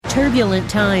Turbulent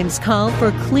times call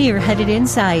for clear-headed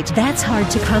insight. That's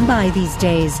hard to come by these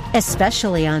days,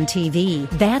 especially on TV.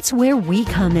 That's where we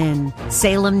come in.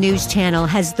 Salem News Channel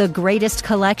has the greatest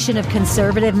collection of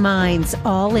conservative minds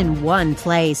all in one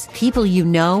place. People you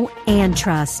know and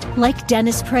trust, like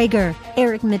Dennis Prager,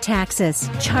 Eric Metaxas,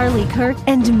 Charlie Kirk,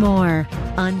 and more.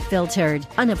 Unfiltered,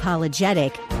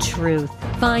 unapologetic truth.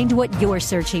 Find what you're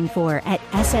searching for at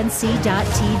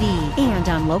snc.tv and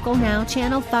on Local Now,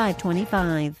 Channel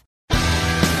 525.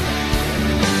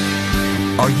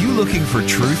 Are you looking for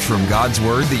truth from God's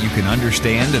Word that you can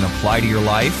understand and apply to your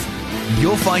life?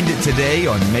 You'll find it today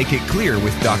on Make It Clear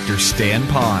with Dr. Stan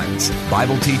Ponz,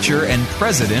 Bible teacher and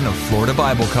president of Florida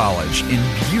Bible College in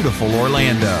beautiful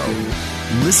Orlando.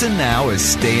 Listen now as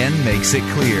Stan makes it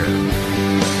clear.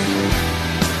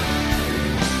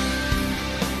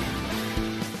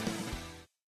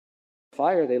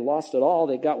 Fire, they lost it all.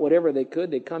 They got whatever they could.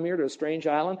 They come here to a strange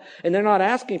island, and they're not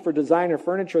asking for designer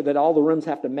furniture that all the rooms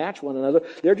have to match one another.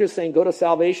 They're just saying, go to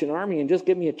Salvation Army and just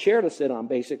give me a chair to sit on,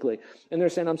 basically. And they're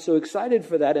saying, I'm so excited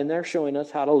for that, and they're showing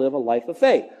us how to live a life of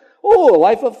faith. Oh, a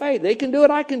life of faith. They can do it,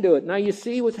 I can do it. Now you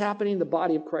see what's happening. The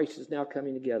body of Christ is now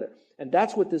coming together. And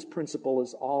that's what this principle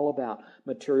is all about,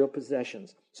 material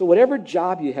possessions. So whatever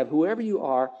job you have, whoever you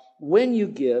are, when you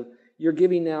give, you're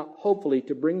giving now, hopefully,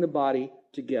 to bring the body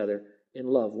together in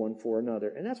love one for another.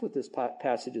 And that's what this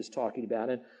passage is talking about.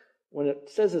 And when it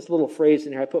says this little phrase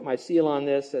in here, I put my seal on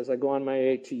this as I go on my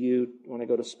way to you when I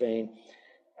go to Spain.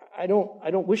 I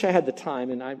don't wish I had the time,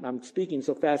 and I'm speaking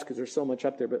so fast because there's so much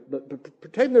up there, but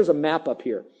pretend there's a map up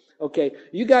here. Okay,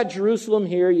 you got Jerusalem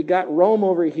here, you got Rome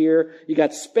over here, you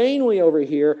got Spain way over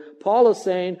here. Paul is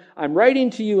saying, I'm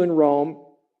writing to you in Rome,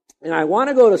 and I want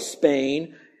to go to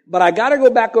Spain, but I got to go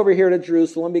back over here to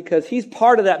Jerusalem because he's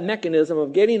part of that mechanism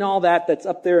of getting all that's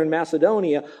up there in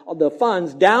Macedonia, the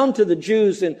funds, down to the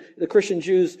Jews and the Christian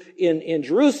Jews in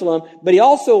Jerusalem. But he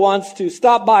also wants to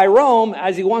stop by Rome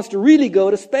as he wants to really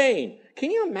go to Spain. Can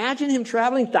you imagine him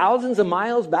traveling thousands of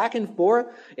miles back and forth?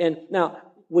 And now,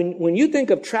 when you think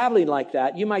of traveling like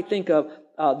that, you might think of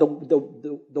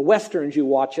the Westerns you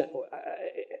watch,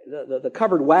 the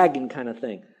covered wagon kind of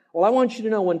thing. Well, I want you to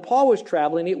know when Paul was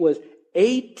traveling, it was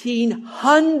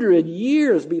 1,800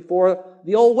 years before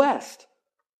the Old West.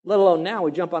 Let alone now,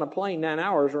 we jump on a plane, 9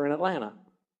 hours, we're in Atlanta.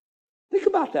 Think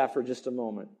about that for just a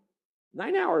moment.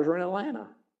 9 hours, we're in Atlanta.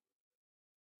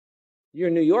 You're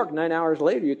in New York, 9 hours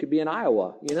later, you could be in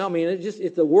Iowa. You know, I mean,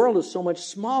 the world is so much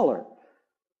smaller.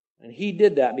 And he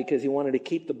did that because he wanted to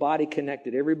keep the body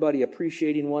connected, everybody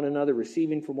appreciating one another,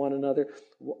 receiving from one another.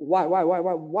 Why?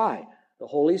 The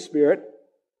Holy Spirit,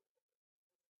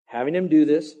 having him do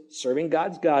this, serving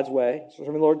God's way,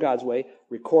 serving the Lord God's way,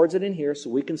 records it in here so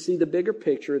we can see the bigger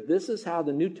picture. This is how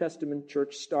the New Testament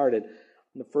church started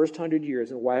in the first 100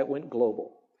 years and why it went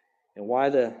global and why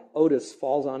the onus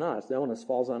falls on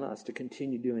us to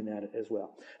continue doing that as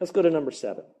well. Let's go to number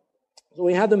 7. So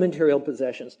we have the material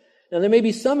possessions. Now there may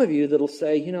be some of you that'll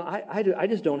say, you know, I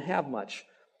just don't have much.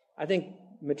 I think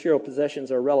material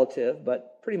possessions are relative,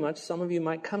 but pretty much some of you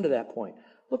might come to that point.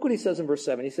 Look what he says in verse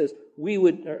 7. He says,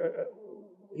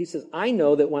 I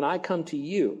know that when I come to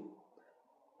you,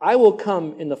 I will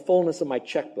come in the fullness of my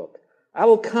checkbook. I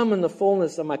will come in the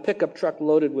fullness of my pickup truck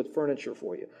loaded with furniture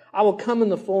for you. I will come in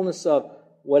the fullness of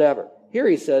whatever. Here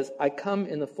he says, I come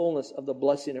in the fullness of the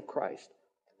blessing of Christ.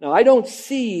 Now, I don't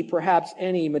see perhaps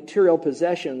any material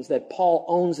possessions that Paul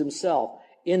owns himself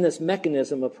in this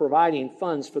mechanism of providing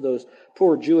funds for those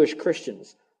poor Jewish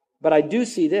Christians. But I do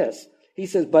see this. He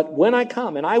says, but when I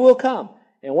come, and I will come,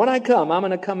 and when I come, I'm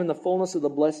going to come in the fullness of the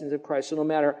blessings of Christ. So no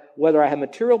matter whether I have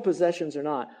material possessions or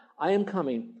not, I am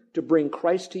coming to bring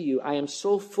Christ to you. I am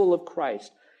so full of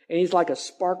Christ. And he's like a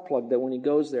spark plug that when he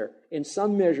goes there, in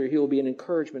some measure, he will be an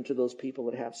encouragement to those people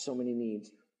that have so many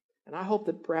needs. And I hope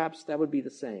that perhaps that would be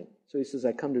the same. So he says,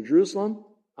 I come to Jerusalem,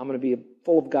 I'm going to be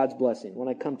full of God's blessing. When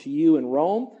I come to you in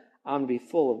Rome, I'm going to be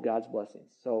full of God's blessings.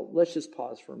 So let's just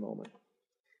pause for a moment.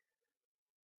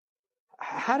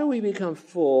 How do we become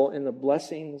full in the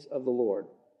blessings of the Lord?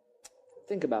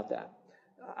 Think about that.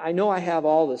 I know I have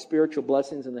all the spiritual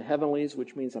blessings in the heavenlies,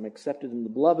 which means I'm accepted in the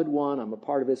beloved one. I'm a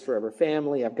part of his forever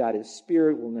family. I've got his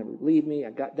spirit, will never leave me.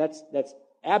 That's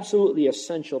absolutely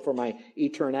essential for my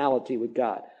eternality with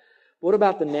God. What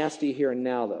about the nasty here and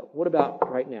now, though? What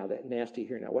about right now, that nasty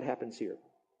here and now? What happens here?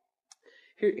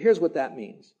 Here's what that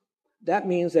means. That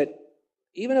means that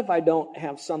even if I don't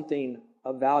have something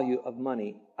of value of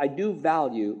money, I do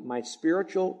value my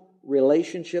spiritual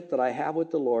relationship that I have with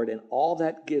the Lord and all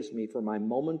that gives me for my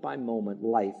moment-by-moment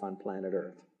life on planet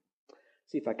Earth.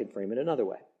 See if I can frame it another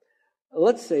way.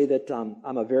 Let's say that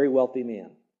I'm a very wealthy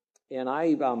man, and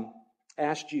I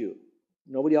asked you,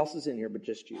 nobody else is in here but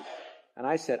just you, and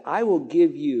I said, I will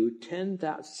give you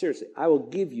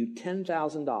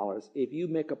 $10,000 if you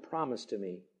make a promise to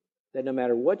me that no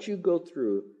matter what you go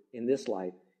through in this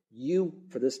life,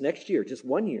 for this next year, just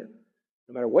 1 year,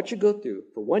 no matter what you go through,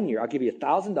 for 1 year, I'll give you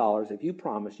 $1,000 if you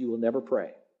promise you will never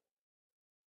pray.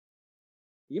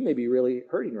 You may be really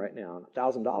hurting right now.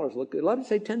 $1,000 look good. Let me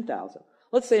say $10,000.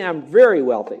 Let's say I'm very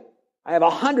wealthy. I have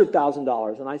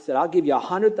 $100,000, and I said, I'll give you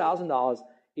 $100,000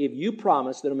 if you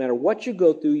promise that no matter what you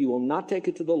go through, you will not take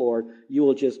it to the Lord. You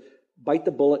will just bite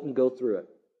the bullet and go through it.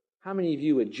 How many of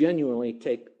you would genuinely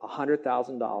take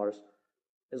 $100,000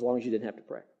 as long as you didn't have to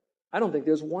pray? I don't think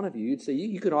there's one of you. You'd say,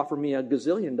 you could offer me $1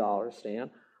 gazillion, Stan.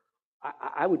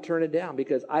 I would turn it down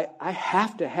because I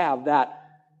have to have that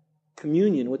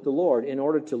communion with the Lord in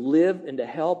order to live and to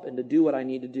help and to do what I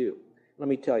need to do. Let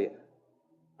me tell you,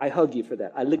 I hug you for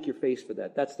that. I lick your face for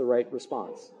that. That's the right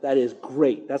response. That is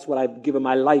great. That's what I've given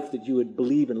my life, that you would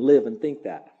believe and live and think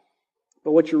that.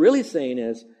 But what you're really saying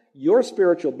is your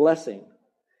spiritual blessing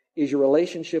is your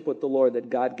relationship with the Lord that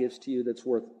God gives to you that's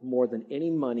worth more than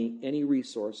any money, any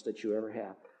resource that you ever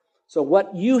have. So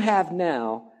what you have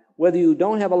now, whether you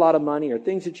don't have a lot of money or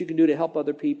things that you can do to help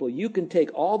other people, you can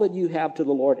take all that you have to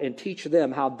the Lord and teach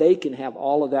them how they can have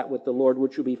all of that with the Lord,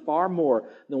 which will be far more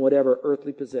than whatever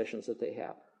earthly possessions that they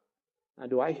have. Now,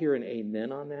 do I hear an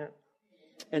amen on that?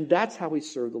 And that's how we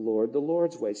serve the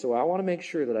Lord's way. So I want to make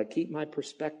sure that I keep my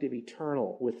perspective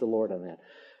eternal with the Lord on that.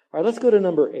 All right, let's go to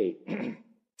number 8.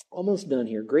 Almost done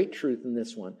here. Great truth in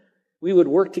this one. We would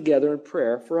work together in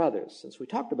prayer for others. Since we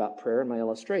talked about prayer in my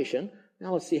illustration,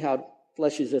 now let's see how it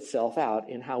fleshes itself out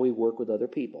in how we work with other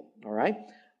people. All right?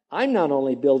 I'm not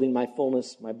only building my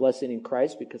fullness, my blessing in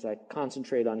Christ because I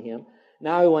concentrate on Him.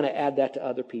 Now I want to add that to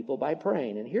other people by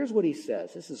praying. And here's what he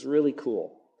says. This is really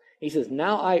cool. He says,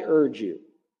 now I urge you.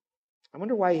 I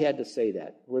wonder why he had to say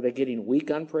that. Were they getting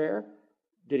weak on prayer?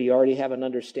 Did he already have an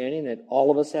understanding that all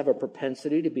of us have a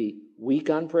propensity to be weak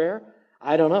on prayer?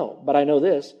 I don't know. But I know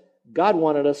this. God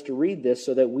wanted us to read this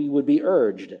so that we would be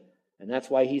urged. And that's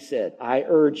why he said, I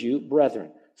urge you,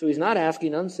 brethren. So he's not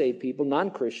asking unsaved people,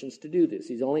 non-Christians, to do this.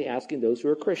 He's only asking those who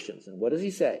are Christians. And what does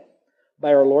he say?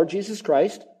 By our Lord Jesus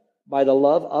Christ, by the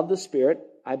love of the Spirit,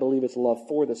 I believe it's love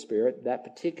for the Spirit. That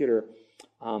particular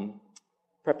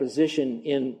preposition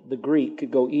in the Greek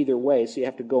could go either way, so you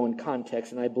have to go in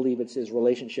context, and I believe it's his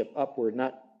relationship upward,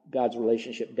 not God's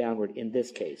relationship downward in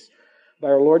this case. By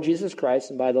our Lord Jesus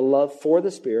Christ and by the love for the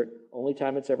Spirit, only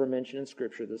time it's ever mentioned in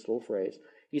Scripture, this little phrase,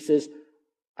 he says,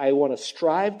 I want to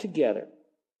strive together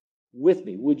with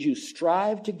me. Would you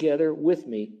strive together with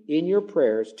me in your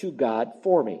prayers to God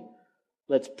for me?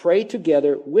 Let's pray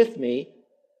together with me,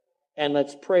 and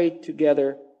let's pray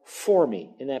together for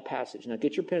me in that passage. Now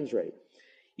get your pens ready.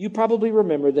 You probably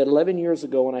remember that 11 years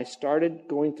ago when I started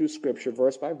going through Scripture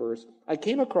verse by verse, I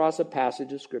came across a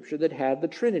passage of Scripture that had the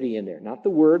Trinity in there. Not the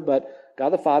Word, but God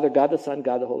the Father, God the Son,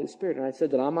 God the Holy Spirit. And I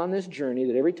said that I'm on this journey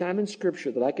that every time in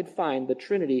Scripture that I could find the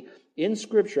Trinity in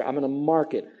Scripture, I'm going to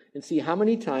mark it and see how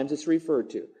many times it's referred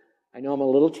to. I know I'm a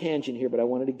little tangent here, but I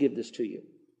wanted to give this to you.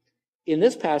 In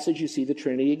this passage, you see the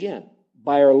Trinity again.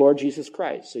 By our Lord Jesus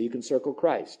Christ, so you can circle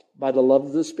Christ. By the love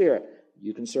of the Spirit,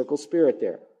 you can circle Spirit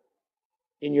there.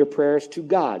 In your prayers to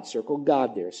God, circle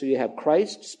God there. So you have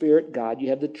Christ, Spirit, God. You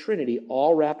have the Trinity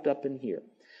all wrapped up in here.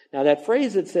 Now that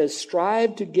phrase that says,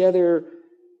 strive together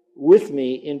with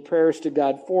me in prayers to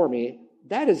God for me,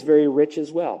 that is very rich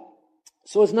as well.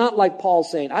 So it's not like Paul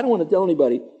saying, I don't want to tell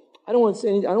anybody. I don't want to say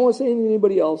anything to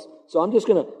anybody else. So I'm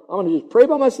going to just pray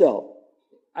by myself.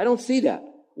 I don't see that.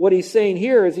 What he's saying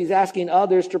here is he's asking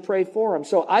others to pray for him.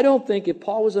 So I don't think if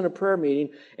Paul was in a prayer meeting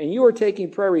and you were taking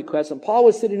prayer requests and Paul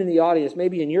was sitting in the audience,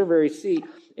 maybe in your very seat,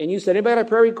 and you said, anybody got a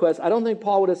prayer request? I don't think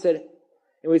Paul would have said,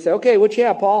 and we'd say, okay, what you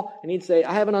have, Paul? And he'd say,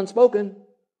 I have an unspoken.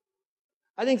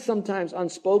 I think sometimes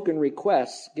unspoken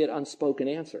requests get unspoken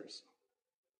answers.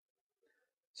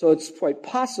 So it's quite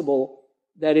possible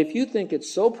that if you think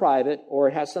it's so private or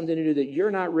it has something to do that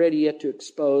you're not ready yet to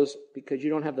expose because you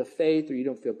don't have the faith or you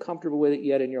don't feel comfortable with it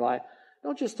yet in your life,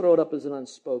 don't just throw it up as an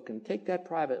unspoken. Take that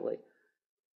privately.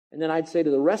 And then I'd say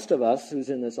to the rest of us who's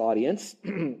in this audience,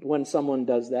 when someone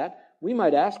does that, we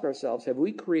might ask ourselves, have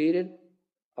we created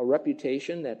a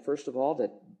reputation that, first of all,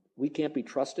 that we can't be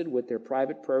trusted with their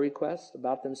private prayer requests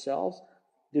about themselves?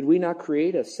 Did we not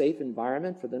create a safe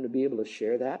environment for them to be able to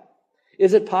share that?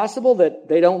 Is it possible that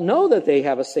they don't know that they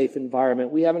have a safe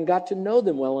environment? We haven't got to know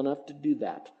them well enough to do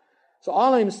that. So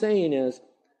all I'm saying is,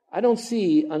 I don't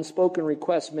see unspoken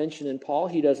requests mentioned in Paul.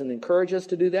 He doesn't encourage us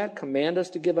to do that, command us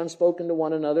to give unspoken to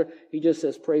one another. He just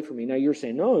says, pray for me. Now you're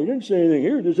saying, no, he didn't say anything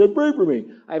here. He just said, pray for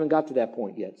me. I haven't got to that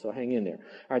point yet, so hang in there.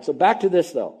 All right, so back to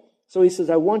this though. So he says,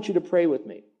 I want you to pray with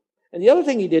me. And the other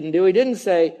thing he didn't do, he didn't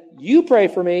say, you pray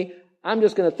for me. I'm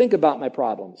just going to think about my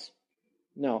problems.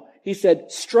 No, he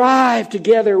said, strive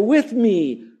together with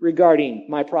me regarding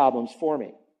my problems for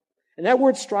me. And that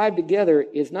word strive together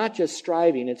is not just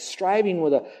striving. It's striving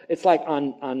with it's like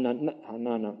on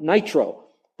nitro.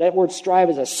 That word strive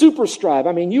is a super strive.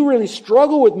 I mean, you really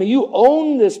struggle with me. You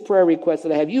own this prayer request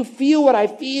that I have. You feel what I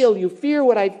feel. You fear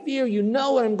what I fear. You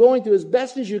know what I'm going through as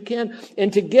best as you can.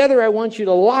 And together I want you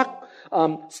to lock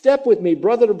step with me,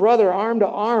 brother to brother, arm to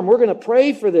arm. We're going to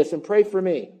pray for this and pray for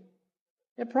me.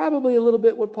 And probably a little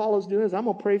bit what Paul is doing is I'm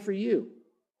going to pray for you.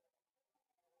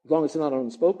 As long as it's not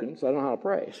unspoken, so I don't know how to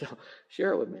pray. So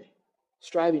share it with me.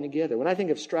 Striving together. When I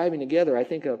think of striving together, I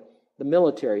think of the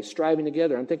military striving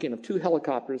together. I'm thinking of two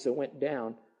helicopters that went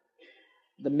down.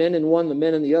 The men in one, the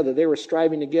men in the other. They were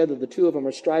striving together. The two of them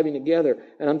are striving together.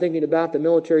 And I'm thinking about the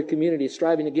military community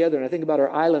striving together. And I think about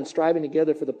our island striving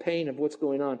together for the pain of what's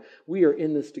going on. We are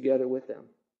in this together with them.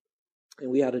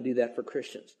 And we ought to do that for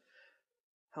Christians.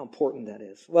 How important that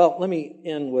is. Well, let me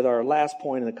end with our last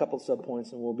point and a couple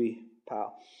subpoints, and we'll be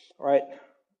pow. All right.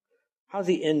 How's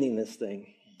he ending this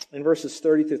thing? In verses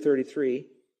 30 through 33,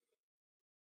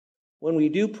 when we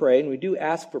do pray and we do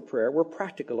ask for prayer, we're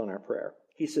practical in our prayer.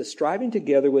 He says, striving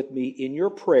together with me in your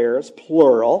prayers,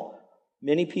 plural,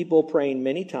 many people praying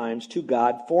many times to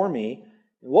God for me.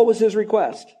 And what was his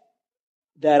request?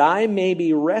 That I may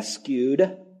be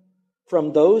rescued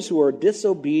from those who are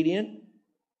disobedient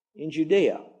in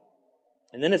Judea.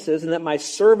 And then it says, and that my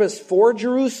service for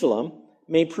Jerusalem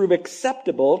may prove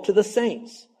acceptable to the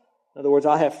saints. In other words,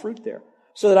 I'll have fruit there.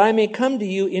 So that I may come to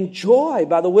you in joy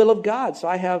by the will of God. So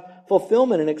I have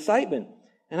fulfillment and excitement.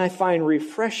 And I find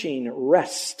refreshing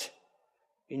rest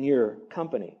in your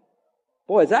company.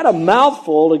 Boy, is that a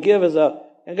mouthful to give as a,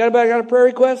 and got a prayer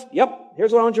request? Yep,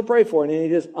 here's what I want you to pray for. And then he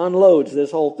just unloads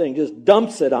this whole thing, just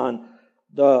dumps it on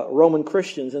the Roman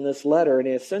Christians in this letter. And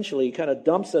he essentially kind of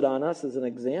dumps it on us as an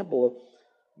example of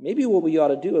maybe what we ought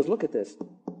to do is look at this.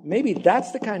 Maybe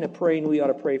that's the kind of praying we ought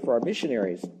to pray for our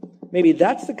missionaries. Maybe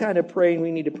that's the kind of praying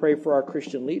we need to pray for our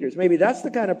Christian leaders. Maybe that's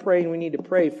the kind of praying we need to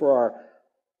pray for our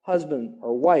husband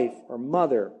or wife or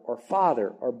mother or father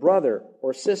or brother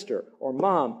or sister or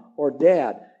mom or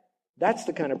dad. That's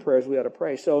the kind of prayers we ought to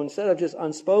pray. So instead of just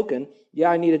unspoken, yeah,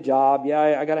 I need a job.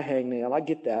 Yeah, I got a hangnail. I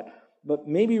get that. But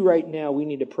maybe right now we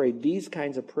need to pray these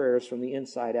kinds of prayers from the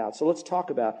inside out. So let's talk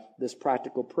about this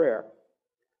practical prayer.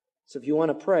 So if you want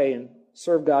to pray and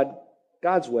serve God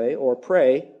God's way, or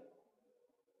pray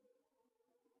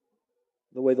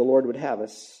the way the Lord would have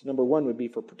us, number one would be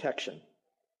for protection.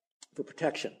 For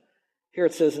protection. Here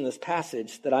it says in this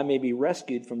passage that I may be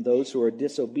rescued from those who are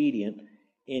disobedient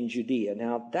in Judea.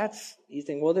 Now that's, you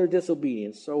think, well, they're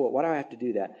disobedient, so what? Why do I have to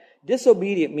do that?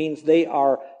 Disobedient means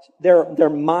their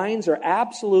minds are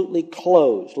absolutely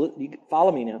closed. You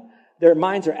follow me now. Their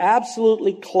minds are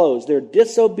absolutely closed. They're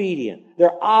disobedient.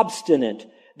 They're obstinate.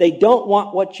 They don't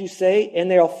want what you say, and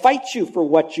they'll fight you for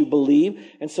what you believe.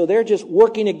 And so they're just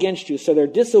working against you. So they're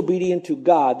disobedient to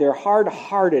God. They're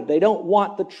hard-hearted. They don't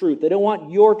want the truth. They don't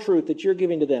want your truth that you're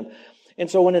giving to them. And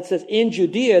so when it says in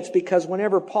Judea, it's because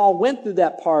whenever Paul went through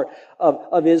that part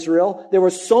of Israel, there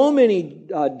were so many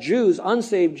Jews,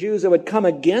 unsaved Jews, that would come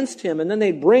against him, and then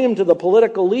they'd bring him to the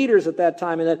political leaders at that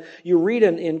time. And that you read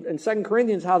in 2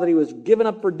 Corinthians how that he was given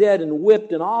up for dead and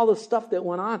whipped and all the stuff that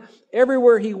went on.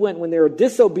 Everywhere he went, when they were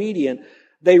disobedient,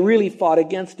 they really fought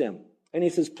against him. And he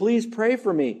says, please pray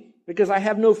for me, because I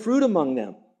have no fruit among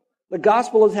them. The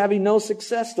gospel is having no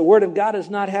success. The word of God is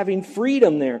not having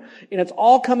freedom there. And it's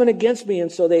all coming against me. And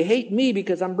so they hate me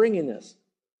because I'm bringing this.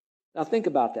 Now think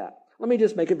about that. Let me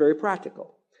just make it very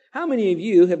practical. How many of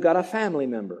you have got a family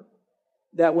member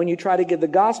that when you try to give the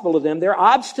gospel to them, they're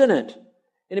obstinate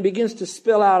and it begins to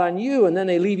spill out on you, and then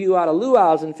they leave you out of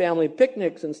luau's and family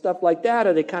picnics and stuff like that,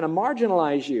 or they kind of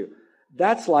marginalize you?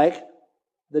 That's like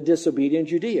the disobedient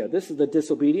Judea. This is the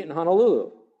disobedient in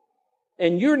Honolulu.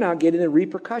 And you're now getting the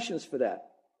repercussions for that.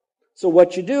 So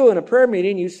what you do in a prayer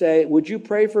meeting, you say, would you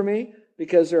pray for me?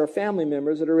 Because there are family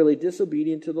members that are really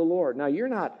disobedient to the Lord. Now, you're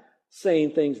not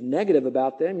saying things negative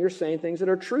about them. You're saying things that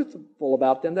are truthful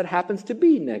about them that happens to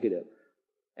be negative.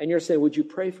 And you're saying, would you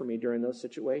pray for me during those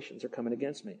situations? They're coming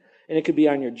against me. And it could be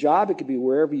on your job. It could be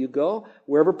wherever you go.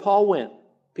 Wherever Paul went,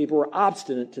 people were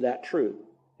obstinate to that truth.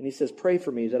 And he says, pray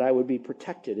for me that I would be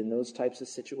protected in those types of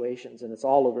situations. And it's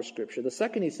all over Scripture. The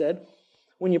second, he said,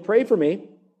 when you pray for me,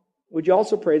 would you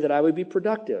also pray that I would be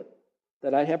productive?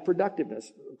 that I'd have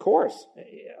productiveness. Of course.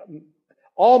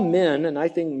 All men, and I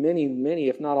think many,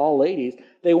 if not all ladies,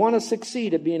 they want to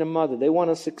succeed at being a mother. They want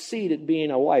to succeed at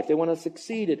being a wife. They want to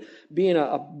succeed at being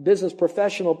a business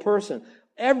professional person.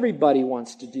 Everybody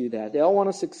wants to do that. They all want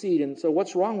to succeed. And so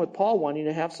what's wrong with Paul wanting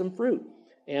to have some fruit?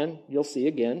 And you'll see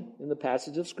again in the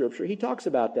passage of Scripture, he talks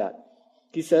about that.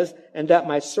 He says, and that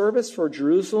my service for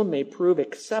Jerusalem may prove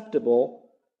acceptable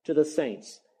to the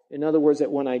saints. In other words,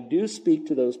 that when I do speak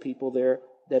to those people there,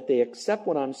 that they accept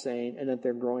what I'm saying and that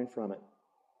they're growing from it.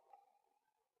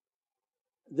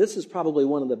 This is probably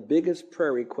one of the biggest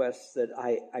prayer requests that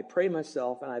I pray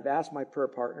myself, and I've asked my prayer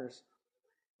partners,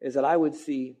 is that I would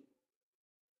see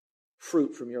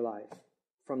fruit from your life,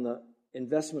 from the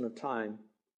investment of time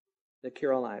that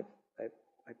Carol and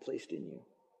I placed in you.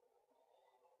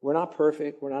 We're not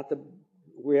perfect.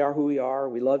 We are who we are.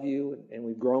 We love you, and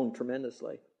we've grown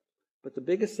tremendously. But the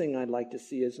biggest thing I'd like to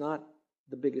see is not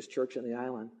the biggest church on the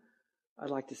island. I'd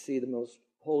like to see the most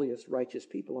holiest, righteous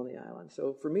people on the island.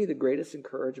 So for me, the greatest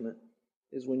encouragement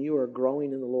is when you are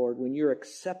growing in the Lord, when you're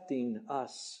accepting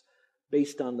us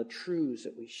based on the truths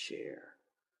that we share.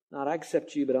 Not, I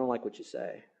accept you, but I don't like what you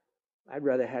say. I'd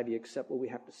rather have you accept what we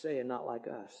have to say and not like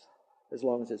us, as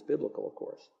long as it's biblical, of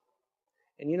course.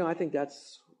 And I think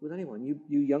that's with anyone. You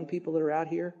young people that are out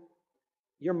here,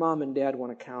 your mom and dad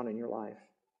want to count in your life.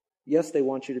 Yes, they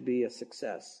want you to be a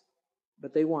success,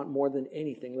 but they want more than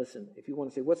anything. Listen, if you want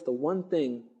to say, what's the one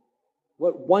thing,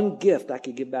 what one gift I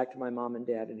could give back to my mom and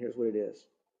dad, and here's what it is.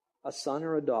 A son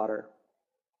or a daughter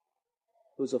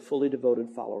who's a fully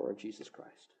devoted follower of Jesus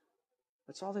Christ.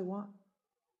 That's all they want.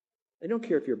 They don't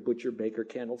care if you're a butcher, baker,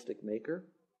 candlestick maker.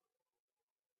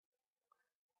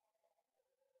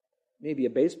 Maybe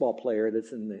a baseball player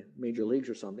that's in the major leagues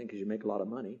or something because you make a lot of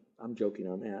money. I'm joking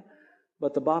on that.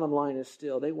 But the bottom line is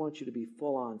still, they want you to be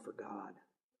full on for God.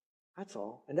 That's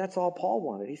all. And that's all Paul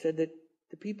wanted. He said that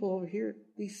the people over here,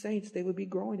 these saints, they would be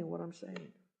growing in what I'm saying.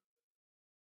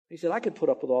 He said, I could put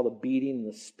up with all the beating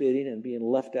and the spitting and being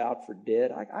left out for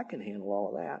dead. I can handle all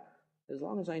of that as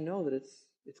long as I know that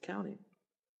it's counting.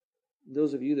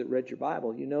 Those of you that read your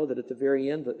Bible, you know that at the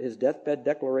very end, his deathbed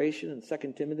declaration in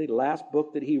 2 Timothy, the last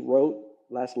book that he wrote,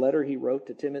 last letter he wrote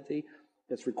to Timothy,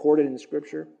 that's recorded in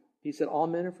Scripture, he said, all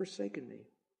men have forsaken me.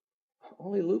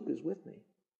 Only Luke is with me.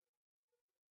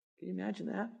 Can you imagine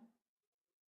that?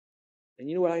 And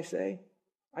you know what I say?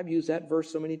 I've used that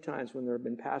verse so many times when there have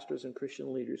been pastors and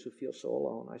Christian leaders who feel so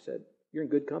alone. I said, you're in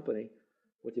good company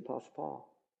with the Apostle Paul.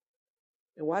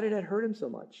 And why did that hurt him so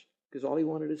much? Because all he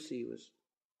wanted to see was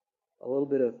a little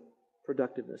bit of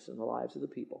productiveness in the lives of the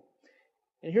people.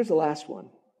 And here's the last one.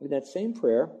 With that same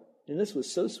prayer, and this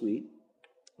was so sweet,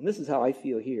 and this is how I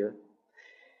feel here,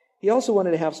 he also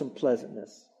wanted to have some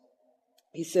pleasantness.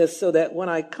 He says, so that when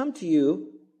I come to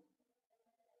you,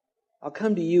 I'll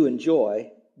come to you in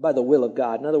joy by the will of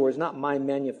God. In other words, not my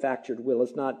manufactured will.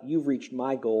 It's not you've reached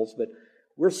my goals, but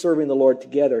we're serving the Lord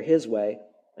together His way.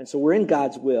 And so we're in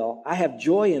God's will. I have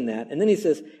joy in that. And then he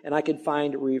says, and I could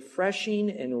find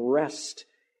refreshing and rest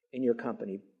in your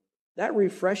company. That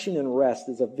refreshing and rest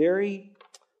is a very,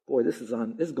 this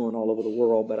is going all over the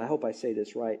world, but I hope I say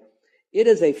this right. It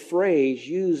is a phrase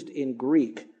used in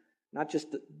Greek, not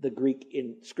just the Greek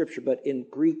in Scripture, but in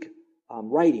Greek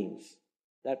writings,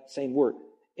 that same word.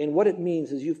 And what it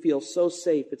means is you feel so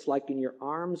safe, it's like in your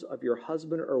arms of your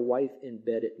husband or wife in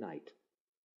bed at night.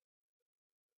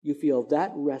 You feel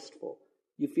that restful.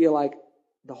 You feel like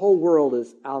the whole world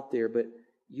is out there, but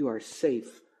you are safe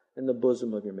in the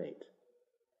bosom of your mate.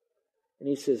 And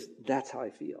he says, that's how I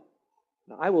feel.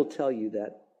 Now, I will tell you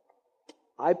that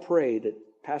I pray that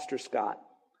Pastor Scott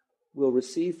will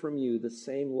receive from you the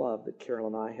same love that Carol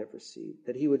and I have received,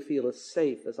 that he would feel as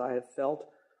safe as I have felt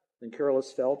and Carol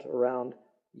has felt around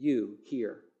you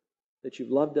here, that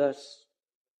you've loved us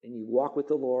and you walk with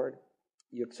the Lord.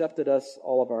 You accepted us,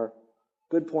 all of our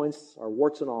good points, our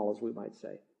warts and all, as we might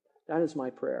say. That is my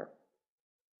prayer.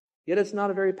 Yet it's not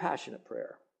a very passionate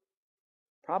prayer.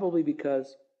 Probably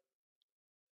because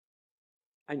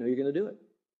I know you're going to do it.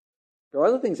 There are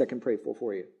other things I can pray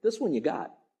for you. This one you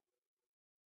got.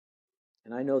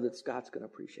 And I know that Scott's going to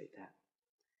appreciate that.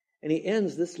 And he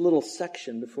ends this little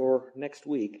section before next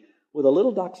week with a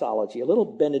little doxology, a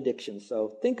little benediction.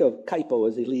 So think of Kaipo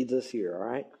as he leads us here, all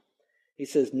right? He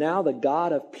says, now the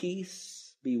God of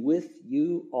peace be with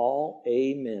you all.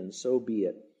 Amen. So be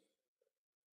it.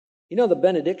 You know, the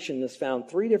benediction is found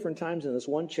 3 different times in this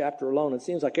one chapter alone. It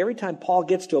seems like every time Paul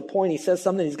gets to a point, he says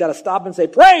something, he's got to stop and say,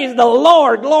 praise the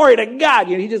Lord, glory to God.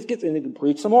 You know, he just gets in and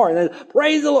preach some more. And then,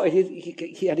 praise the Lord.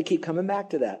 He had to keep coming back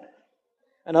to that.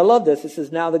 And I love this. It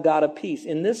says, now the God of peace.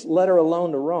 In this letter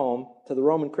alone to Rome, to the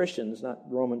Roman Christians, not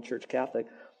Roman Church Catholic,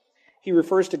 he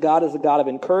refers to God as the God of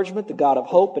encouragement, the God of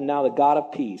hope, and now the God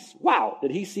of peace. Wow,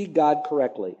 did he see God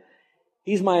correctly?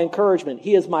 He's my encouragement.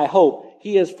 He is my hope.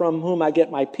 He is from whom I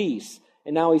get my peace.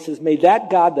 And now he says, may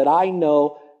that God that I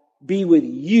know be with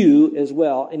you as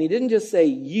well. And he didn't just say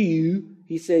you,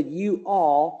 he said you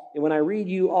all. And when I read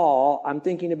you all, I'm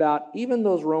thinking about even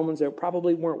those Romans that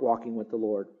probably weren't walking with the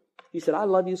Lord. He said, I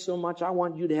love you so much, I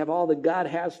want you to have all that God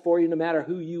has for you, no matter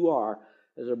who you are,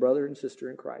 as a brother and sister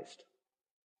in Christ.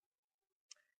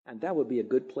 And that would be a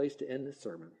good place to end this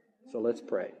sermon. So let's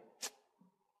pray.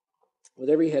 With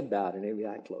every head bowed and every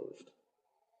eye closed.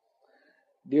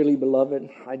 Dearly beloved,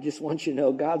 I just want you to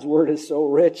know God's word is so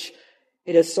rich.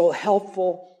 It is so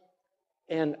helpful.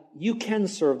 And you can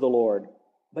serve the Lord,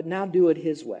 but now do it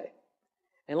His way.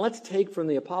 And let's take from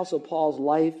the Apostle Paul's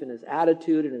life and his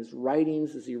attitude and his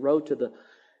writings as he wrote to the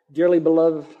dearly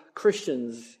beloved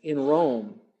Christians in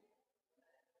Rome.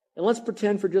 And let's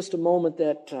pretend for just a moment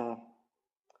that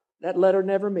that letter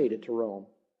never made it to Rome.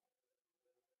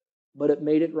 But it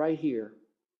made it right here.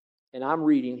 And I'm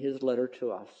reading his letter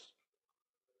to us.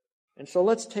 And so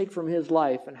let's take from his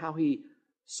life and how he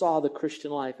saw the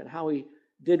Christian life and how he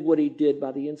did what he did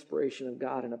by the inspiration of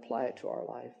God and apply it to our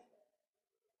life.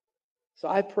 So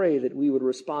I pray that we would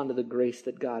respond to the grace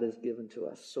that God has given to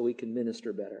us so we can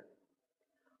minister better.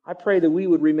 I pray that we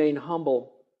would remain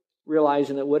humble,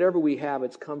 realizing that whatever we have,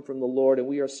 it's come from the Lord, and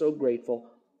we are so grateful.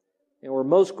 And we're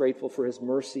most grateful for His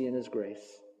mercy and His grace.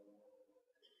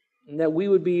 And that we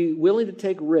would be willing to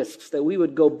take risks, that we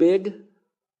would go big.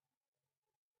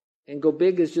 And go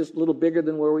big is just a little bigger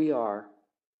than where we are.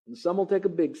 And some will take a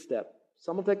big step.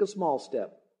 Some will take a small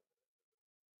step.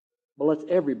 But let's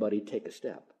everybody take a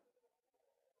step.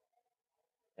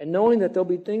 And knowing that there'll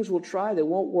be things we'll try that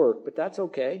won't work, but that's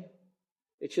okay.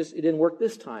 It's just, it didn't work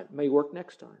this time. It may work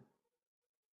next time.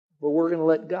 But we're going to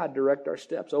let God direct our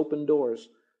steps, open doors.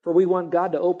 For we want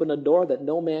God to open a door that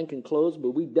no man can close,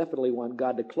 but we definitely want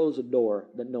God to close a door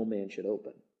that no man should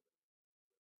open.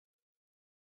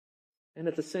 And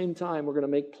at the same time, we're going to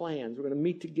make plans. We're going to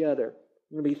meet together.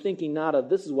 We're going to be thinking not of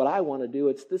this is what I want to do,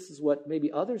 it's this is what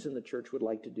maybe others in the church would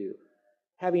like to do.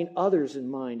 Having others in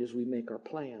mind as we make our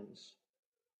plans.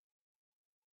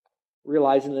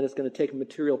 Realizing that it's going to take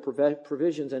material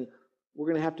provisions, and we're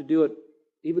going to have to do it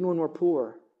even when we're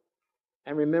poor.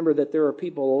 And remember that there are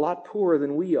people a lot poorer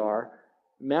than we are,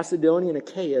 Macedonia and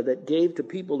Achaia, that gave to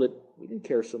people that we didn't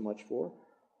care so much for.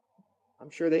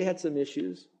 I'm sure they had some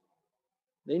issues.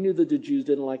 They knew that the Jews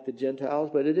didn't like the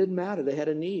Gentiles, but it didn't matter. They had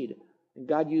a need. And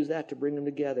God used that to bring them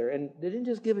together. And they didn't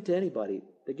just give it to anybody.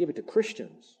 They gave it to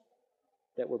Christians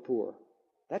that were poor.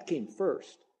 That came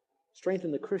first.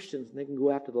 Strengthen the Christians, and they can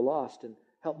go after the lost and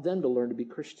help them to learn to be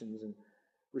Christians and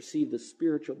receive the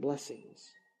spiritual blessings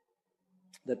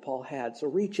that Paul had. So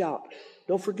reach out.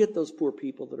 Don't forget those poor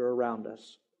people that are around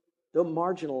us. Don't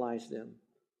marginalize them.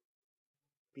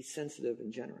 Be sensitive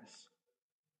and generous.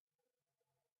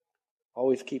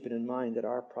 Always keeping in mind that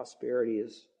our prosperity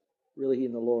is really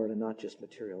in the Lord and not just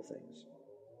material things.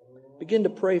 Begin to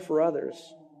pray for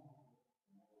others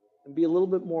and be a little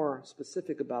bit more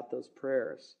specific about those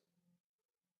prayers.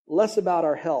 Less about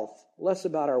our health, less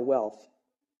about our wealth,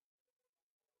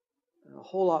 and a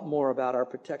whole lot more about our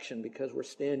protection because we're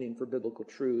standing for biblical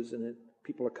truths and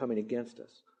people are coming against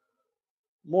us.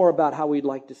 More about how we'd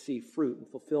like to see fruit and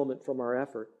fulfillment from our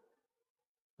effort.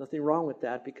 Nothing wrong with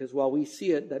that because while we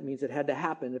see it, that means it had to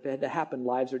happen. If it had to happen,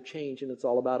 lives are changed and it's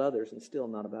all about others and still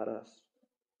not about us.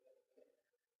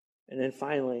 And then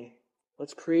finally,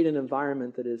 let's create an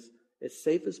environment that is as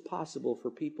safe as possible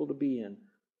for people to be in.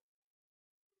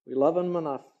 We love them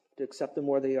enough to accept them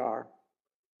where they are.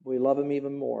 We love them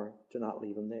even more to not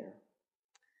leave them there.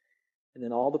 And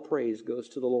then all the praise goes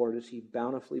to the Lord as He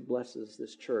bountifully blesses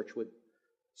this church with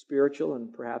spiritual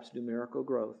and perhaps numerical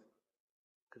growth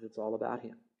because it's all about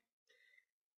Him.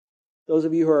 Those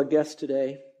of you who are guests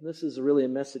today, this is really a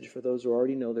message for those who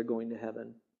already know they're going to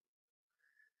heaven.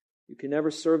 You can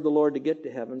never serve the Lord to get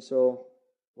to heaven, so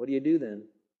what do you do then?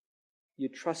 You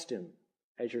trust Him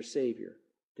as your Savior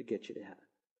to get you to heaven.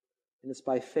 And it's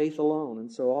by faith alone.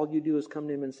 And so all you do is come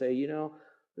to Him and say, you know,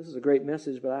 this is a great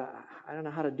message, but I don't know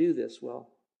how to do this. Well,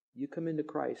 you come into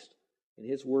Christ, and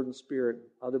His Word and Spirit,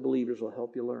 other believers will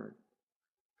help you learn.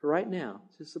 For right now,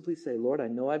 just simply say, Lord, I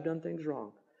know I've done things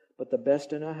wrong, but the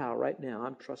best I know how right now,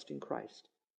 I'm trusting Christ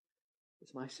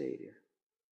as my Savior.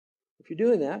 If you're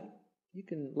doing that, you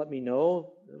can let me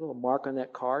know. A little mark on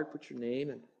that card, put your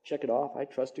name and check it off. I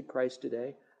trusted Christ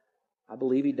today. I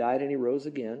believe He died and He rose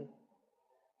again.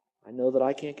 I know that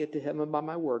I can't get to heaven by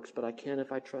my works, but I can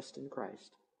if I trust in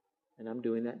Christ. And I'm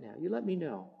doing that now. You let me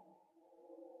know.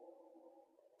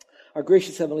 Our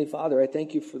gracious Heavenly Father, I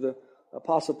thank you for the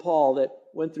Apostle Paul that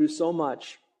went through so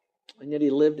much, and yet he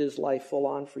lived his life full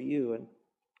on for you. And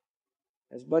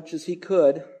as much as he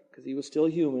could, because he was still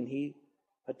human, he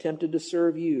attempted to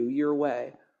serve you your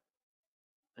way.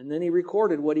 And then he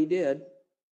recorded what he did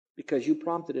because you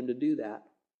prompted him to do that,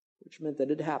 which meant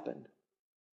that it happened.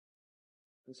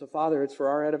 And so, Father, it's for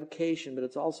our edification, but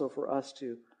it's also for us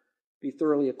to be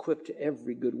thoroughly equipped to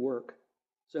every good work.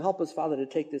 So help us, Father, to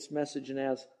take this message and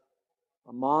as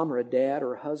a mom or a dad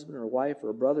or a husband or a wife or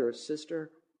a brother or a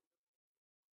sister,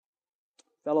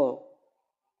 fellow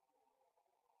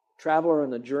traveler on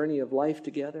the journey of life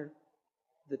together,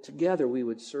 that together we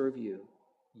would serve you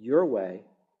your way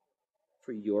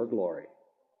for your glory.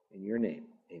 In your name,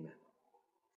 amen.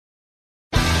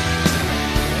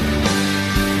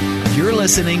 You're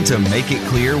listening to Make It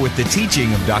Clear with the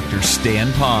teaching of Dr.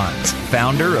 Stan Ponz,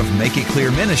 founder of Make It Clear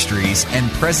Ministries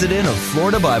and president of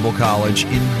Florida Bible College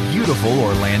in beautiful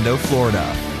Orlando,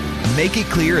 Florida. Make It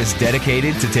Clear is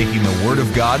dedicated to taking the Word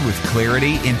of God with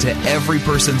clarity into every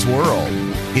person's world.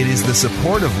 It is the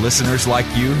support of listeners like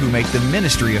you who make the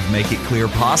ministry of Make It Clear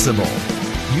possible.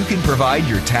 You can provide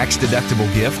your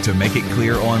tax-deductible gift to Make It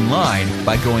Clear online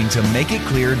by going to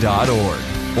makeitclear.org.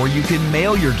 Or you can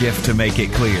mail your gift to Make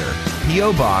It Clear,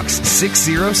 P.O. Box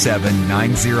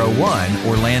 607901,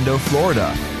 Orlando,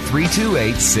 Florida,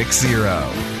 32860.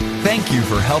 Thank you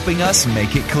for helping us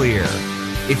make it clear.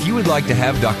 If you would like to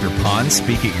have Dr. Ponz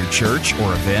speak at your church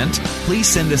or event, please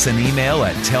send us an email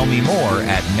at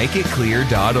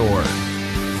tellmemore@makeitclear.org.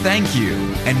 Thank you,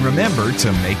 and remember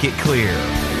to make it clear.